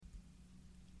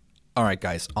All right,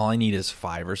 guys, all I need is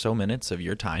 5 or so minutes of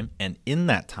your time. And in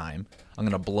that time, I'm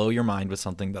going to blow your mind with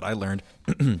something that I learned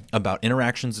about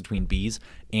interactions between bees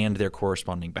and their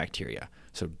corresponding bacteria.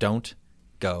 So don't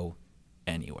go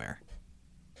anywhere.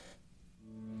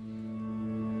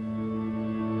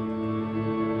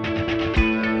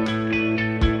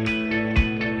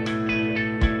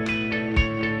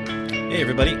 Hey,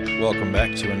 everybody. Welcome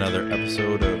back to another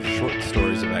episode of Short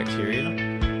Stories of Bacteria.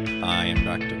 I am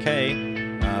Dr. K.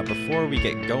 Before we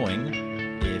get going,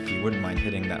 if you wouldn't mind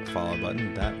hitting that follow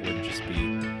button, that would just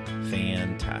be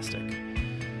fantastic.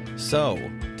 So,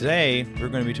 today we're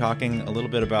going to be talking a little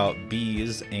bit about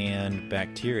bees and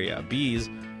bacteria. Bees,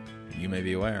 you may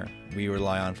be aware, we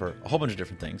rely on for a whole bunch of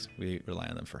different things. We rely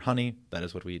on them for honey. That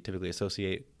is what we typically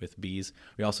associate with bees.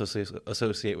 We also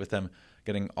associate with them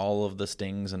getting all of the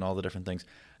stings and all the different things.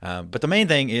 But the main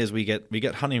thing is we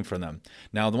get honey from them.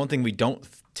 Now, the one thing we don't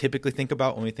typically think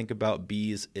about when we think about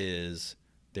bees is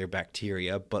their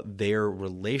bacteria, but their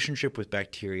relationship with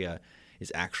bacteria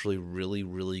is actually really,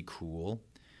 really cool.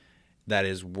 That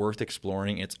is worth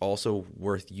exploring. It's also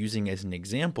worth using as an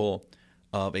example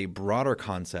of a broader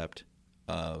concept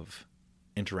of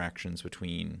interactions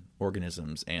between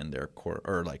organisms and their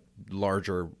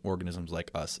larger organisms like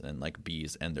us and like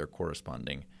bees and their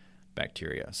corresponding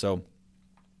bacteria. So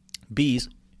bees,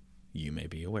 you may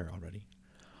be aware already,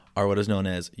 are what is known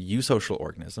as eusocial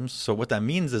organisms. So what that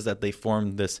means is that they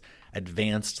form this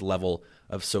advanced level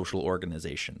of social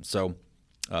organization. So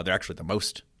they're actually the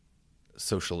most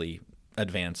socially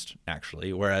advanced,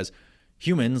 actually, whereas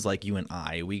humans like you and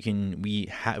I,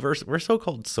 we're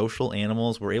so-called social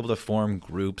animals. We're able to form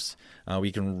groups.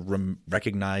 We can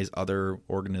recognize other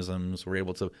organisms. We're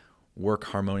able to work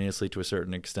harmoniously to a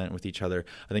certain extent with each other.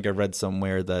 I think I read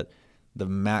somewhere that the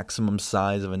maximum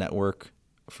size of a network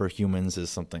for humans is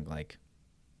something like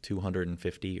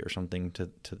 250 or something to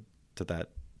that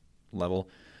level.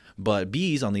 But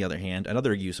bees, on the other hand, and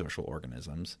other eusocial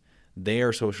organisms,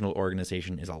 their social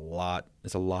organization is a lot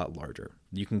larger.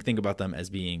 You can think about them as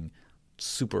being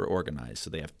super organized. So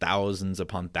they have thousands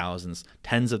upon thousands,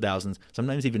 tens of thousands,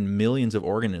 sometimes even millions of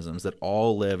organisms that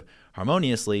all live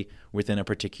harmoniously within a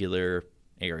particular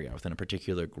area, within a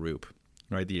particular group.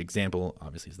 Right? The example,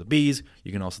 obviously, is the bees.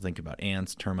 You can also think about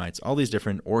ants, termites, all these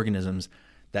different organisms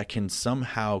that can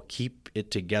somehow keep it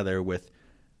together with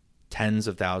tens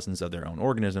of thousands of their own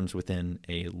organisms within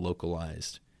a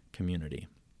localized community.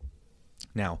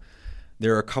 Now,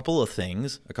 there are a couple of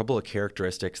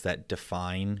characteristics that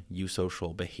define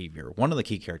eusocial behavior. One of the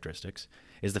key characteristics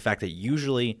is the fact that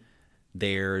usually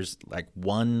there's like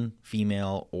one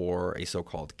female or a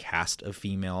so-called caste of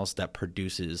females that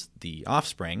produces the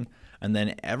offspring, and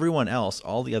then everyone else,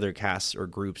 all the other castes or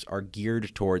groups, are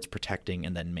geared towards protecting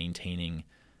and then maintaining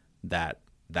that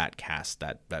caste,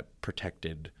 that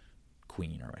protected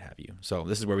queen or what have you. So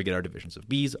this is where we get our divisions of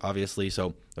bees, obviously.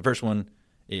 So the first one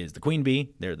is the queen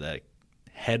bee. They're the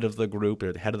head of the group.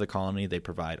 They're the head of the colony. They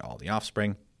provide all the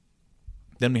offspring.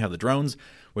 Then we have the drones,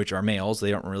 which are males.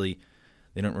 They don't really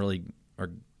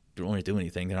do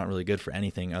anything. They're not really good for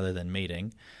anything other than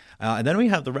mating. And then we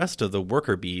have the rest of the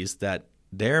worker bees that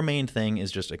their main thing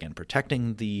is just, again,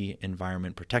 protecting the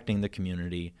environment, protecting the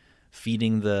community,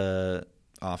 feeding the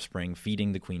offspring,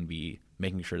 feeding the queen bee,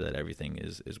 making sure that everything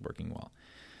is working well.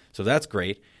 So that's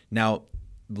great. Now,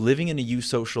 living in a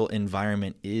eusocial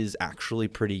environment is actually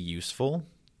pretty useful.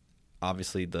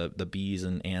 Obviously, the bees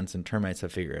and ants and termites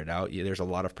have figured it out. There's a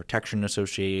lot of protection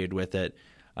associated with it.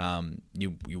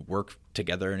 You work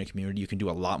together in a community. You can do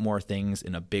a lot more things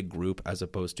in a big group as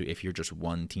opposed to if you're just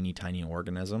one teeny tiny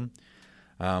organism.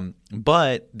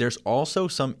 But there's also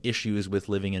some issues with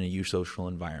living in a eusocial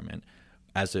environment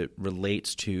as it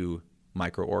relates to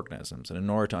microorganisms. And in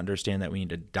order to understand that, we need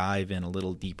to dive in a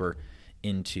little deeper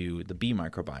into the bee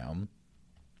microbiome.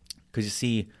 Because you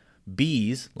see,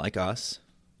 bees, like us,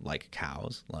 like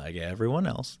cows, like everyone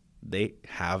else, they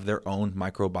have their own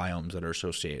microbiomes that are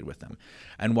associated with them.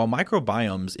 And while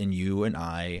microbiomes in you and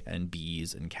I and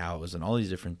bees and cows and all these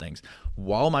different things,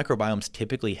 while microbiomes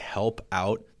typically help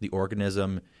out the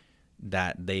organism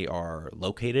that they are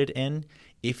located in,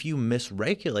 if you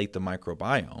misregulate the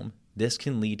microbiome, this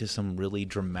can lead to some really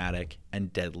dramatic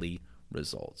and deadly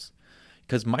results.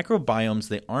 Because microbiomes,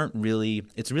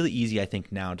 it's really easy, I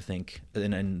think, now to think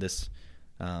in this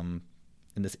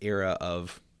era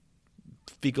of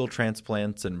fecal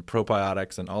transplants and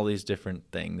probiotics and all these different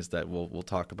things that we'll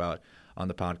talk about on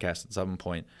the podcast at some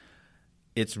point.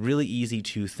 It's really easy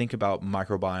to think about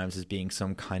microbiomes as being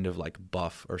some kind of like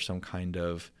buff or some kind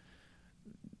of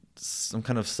some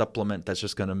kind of supplement that's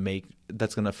just going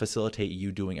to facilitate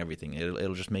you doing everything.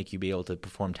 It'll just make you be able to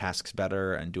perform tasks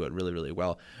better and do it really, really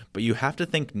well. But you have to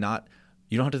think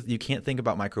you can't think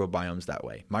about microbiomes that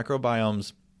way.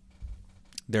 Microbiomes,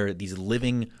 they're these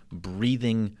living,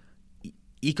 breathing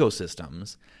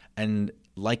ecosystems, and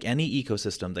like any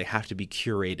ecosystem, they have to be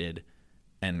curated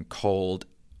and culled.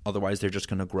 Otherwise, they're just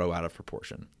going to grow out of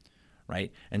proportion,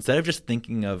 right? Instead of just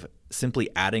thinking of simply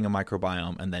adding a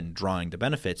microbiome and then drawing the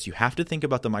benefits, you have to think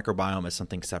about the microbiome as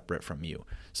something separate from you.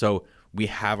 So we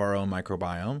have our own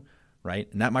microbiome, right?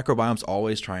 And that microbiome's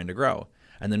always trying to grow.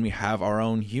 And then we have our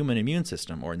own human immune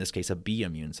system, or in this case, a bee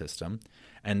immune system.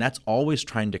 And that's always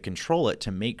trying to control it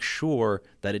to make sure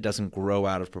that it doesn't grow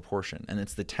out of proportion. And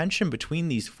it's the tension between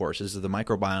these forces of the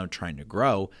microbiome trying to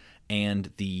grow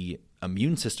and the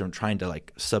immune system trying to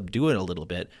like subdue it a little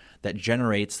bit that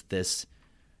generates this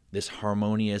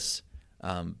harmonious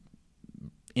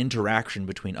interaction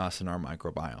between us and our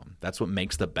microbiome. That's what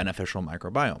makes the beneficial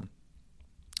microbiome.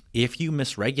 If you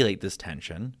misregulate this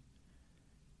tension,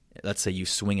 let's say you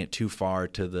swing it too far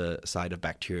to the side of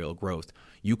bacterial growth,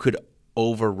 you could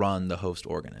overrun the host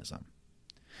organism.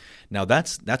 Now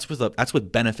that's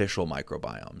with beneficial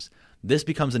microbiomes. This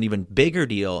becomes an even bigger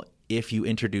deal if you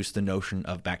introduce the notion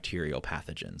of bacterial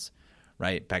pathogens,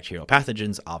 right? Bacterial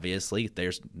pathogens, obviously,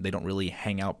 they don't really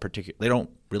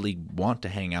want to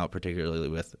hang out particularly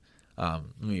with. Let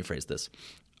me rephrase this.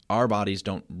 Our bodies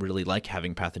don't really like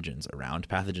having pathogens around.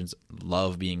 Pathogens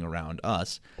love being around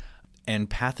us, and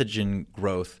pathogens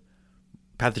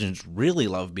really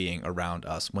love being around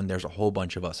us when there's a whole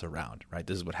bunch of us around, right?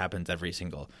 This is what happens every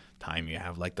single time you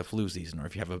have like the flu season, or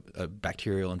if you have a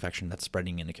bacterial infection that's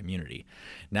spreading in a community.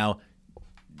 Now,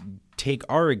 take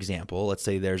our example. Let's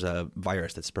say there's a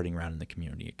virus that's spreading around in the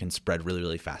community. It can spread really,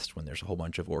 really fast when there's a whole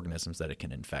bunch of organisms that it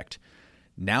can infect.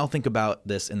 Now think about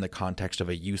this in the context of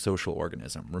a eusocial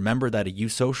organism. Remember that a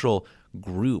eusocial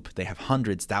group, they have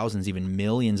hundreds, thousands, even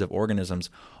millions of organisms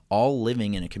all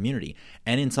living in a community.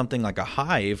 And in something like a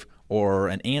hive or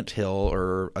an anthill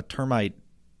or a termite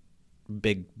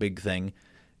big thing,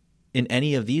 in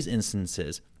any of these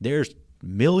instances, there's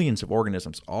millions of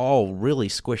organisms all really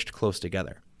squished close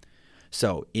together.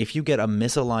 So if you get a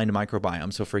misaligned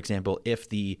microbiome, so for example, if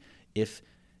a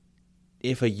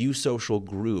eusocial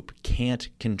group can't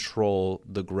control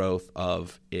the growth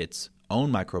of its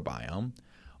own microbiome,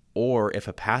 or if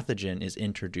a pathogen is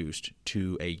introduced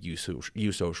to a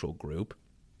eusocial group,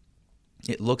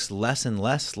 it looks less and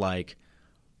less like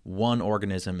one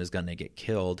organism is going to get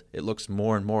killed. It looks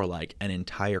more and more like an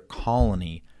entire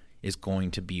colony is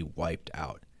going to be wiped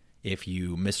out if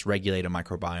you misregulate a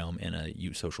microbiome in a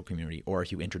eusocial community, or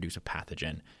if you introduce a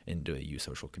pathogen into a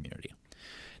eusocial community.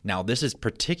 Now, this is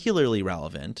particularly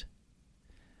relevant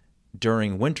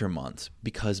during winter months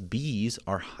because bees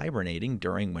are hibernating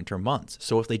during winter months.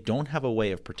 So if they don't have a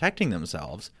way of protecting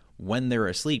themselves when they're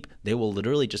asleep, they will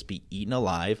literally just be eaten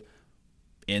alive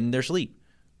in their sleep,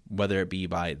 whether it be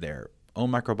by their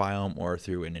own microbiome or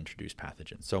through an introduced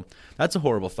pathogen. So that's a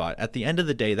horrible thought. At the end of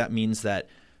the day, that means that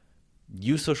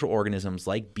eusocial organisms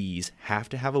like bees have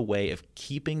to have a way of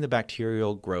keeping the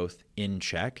bacterial growth in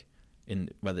check, in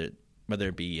whether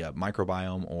it be a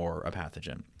microbiome or a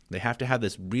pathogen. They have to have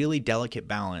this really delicate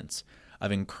balance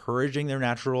of encouraging their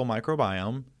natural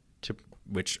microbiome,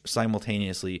 which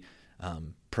simultaneously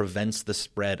prevents the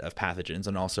spread of pathogens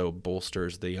and also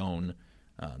bolsters their own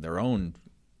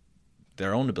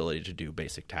ability to do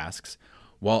basic tasks,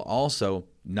 while also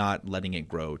not letting it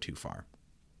grow too far.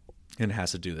 And it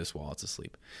has to do this while it's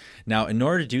asleep. Now, in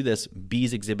order to do this,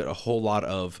 bees exhibit a whole lot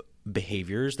of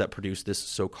behaviors that produce this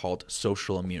so-called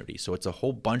social immunity. So it's a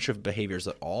whole bunch of behaviors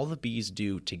that all the bees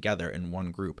do together in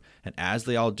one group. And as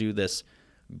they all do this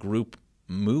group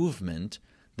movement,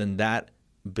 then that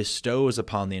bestows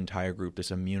upon the entire group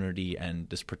this immunity and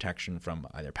this protection from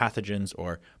either pathogens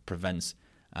or prevents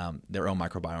their own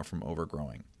microbiome from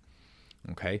overgrowing.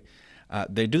 Okay?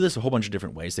 They do this a whole bunch of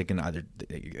different ways. They can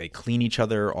they clean each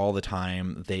other all the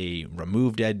time. They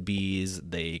remove dead bees.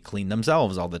 They clean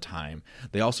themselves all the time.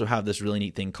 They also have this really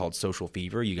neat thing called social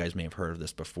fever. You guys may have heard of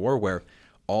this before, where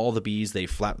all the bees, they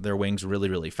flap their wings really,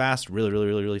 really fast,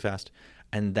 really fast.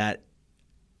 And that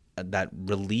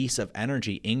release of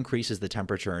energy increases the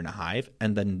temperature in a hive.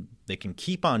 And then they can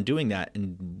keep on doing that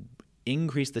and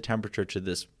increase the temperature to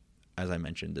this, as I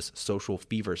mentioned, this social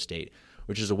fever state,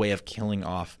 which is a way of killing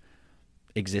off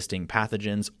existing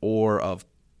pathogens or of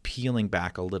peeling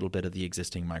back a little bit of the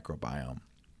existing microbiome.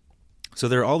 So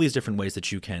there are all these different ways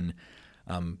that you can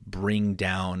bring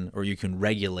down or you can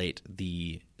regulate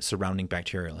the surrounding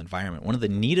bacterial environment. One of the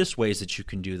neatest ways that you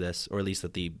can do this, or at least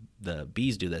that the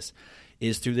bees do this,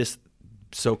 is through this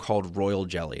so-called royal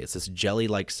jelly. It's this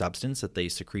jelly-like substance that they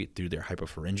secrete through their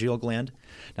hypopharyngeal gland.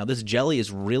 Now, this jelly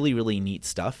is really, really neat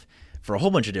stuff for a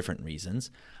whole bunch of different reasons.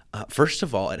 First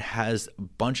of all, it has a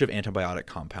bunch of antibiotic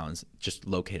compounds just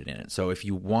located in it. So if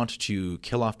you want to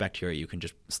kill off bacteria, you can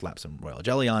just slap some royal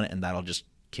jelly on it, and it'll just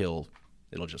kill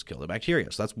the bacteria.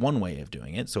 So that's one way of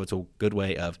doing it. So it's a good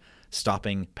way of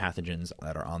stopping pathogens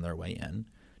that are on their way in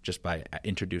just by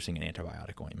introducing an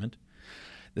antibiotic ointment.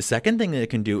 The second thing that it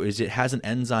can do is it has an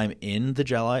enzyme in the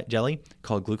jelly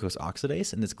called glucose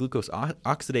oxidase. And this glucose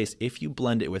oxidase, if you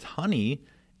blend it with honey,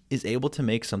 is able to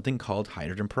make something called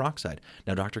hydrogen peroxide.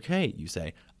 Now, Dr. K, you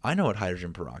say, I know what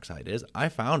hydrogen peroxide is. I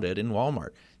found it in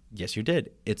Walmart. Yes, you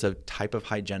did. It's a type of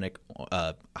hygienic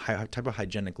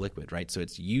liquid, right? So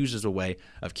it's used as a way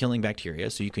of killing bacteria.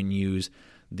 So you can use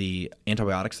the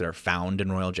antibiotics that are found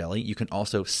in royal jelly. You can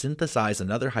also synthesize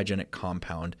another hygienic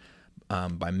compound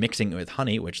by mixing it with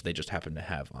honey, which they just happen to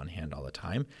have on hand all the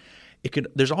time.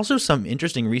 There's also some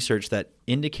interesting research that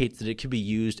indicates that it could be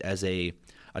used as a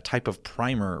type of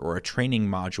primer or a training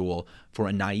module for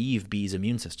a naive bee's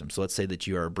immune system. So let's say that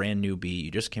you are a brand new bee,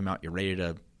 you just came out, you're ready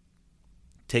to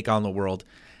take on the world,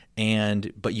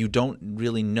 but you don't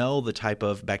really know the type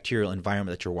of bacterial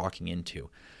environment that you're walking into.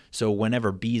 So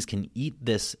whenever bees can eat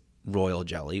this royal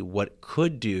jelly, what it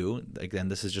could do, again,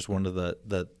 this is just one of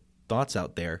the thoughts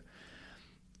out there,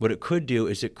 what it could do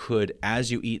is it could,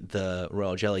 as you eat the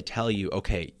royal jelly, tell you,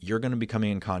 okay, you're going to be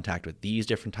coming in contact with these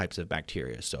different types of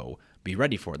bacteria, so be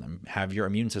ready for them. Have your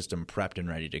immune system prepped and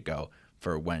ready to go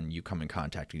for when you come in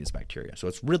contact with these bacteria. So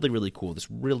it's really, really cool, this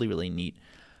really, really neat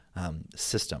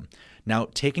system. Now,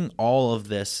 taking all of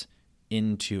this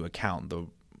into account, the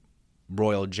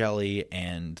royal jelly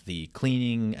and the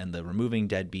cleaning and the removing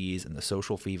dead bees and the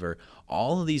social fever,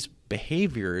 all of these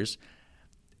behaviors,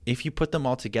 if you put them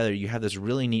all together, you have this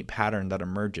really neat pattern that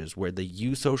emerges where the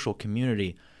eusocial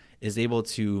community is able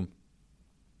to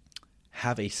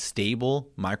have a stable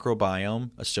microbiome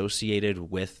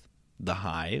associated with the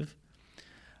hive,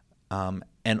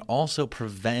 and also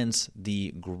prevents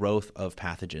the growth of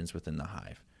pathogens within the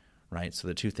hive, right? So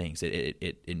the two things,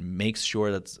 it makes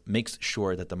sure that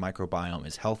the microbiome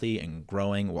is healthy and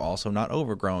growing while also not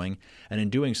overgrowing, and in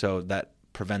doing so, that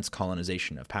prevents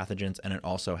colonization of pathogens, and it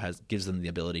also gives them the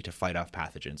ability to fight off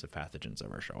pathogens if pathogens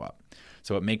ever show up.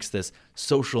 So it makes this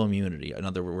social immunity.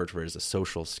 Another word for it is a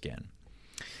social skin.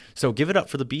 So give it up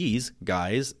for the bees,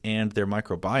 guys, and their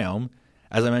microbiome.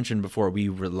 As I mentioned before, we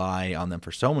rely on them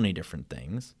for so many different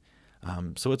things.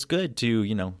 So it's good to,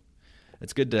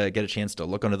 get a chance to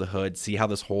look under the hood, see how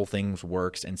this whole thing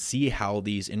works, and see how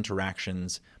these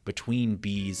interactions between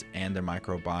bees and their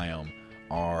microbiome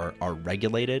are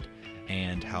regulated,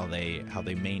 and how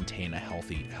they maintain a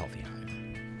healthy hive.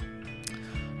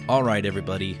 All right,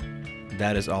 everybody,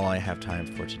 that is all I have time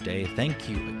for today. Thank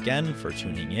you again for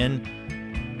tuning in.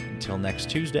 Until next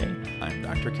Tuesday, I'm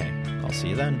Dr. K. I'll see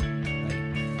you then.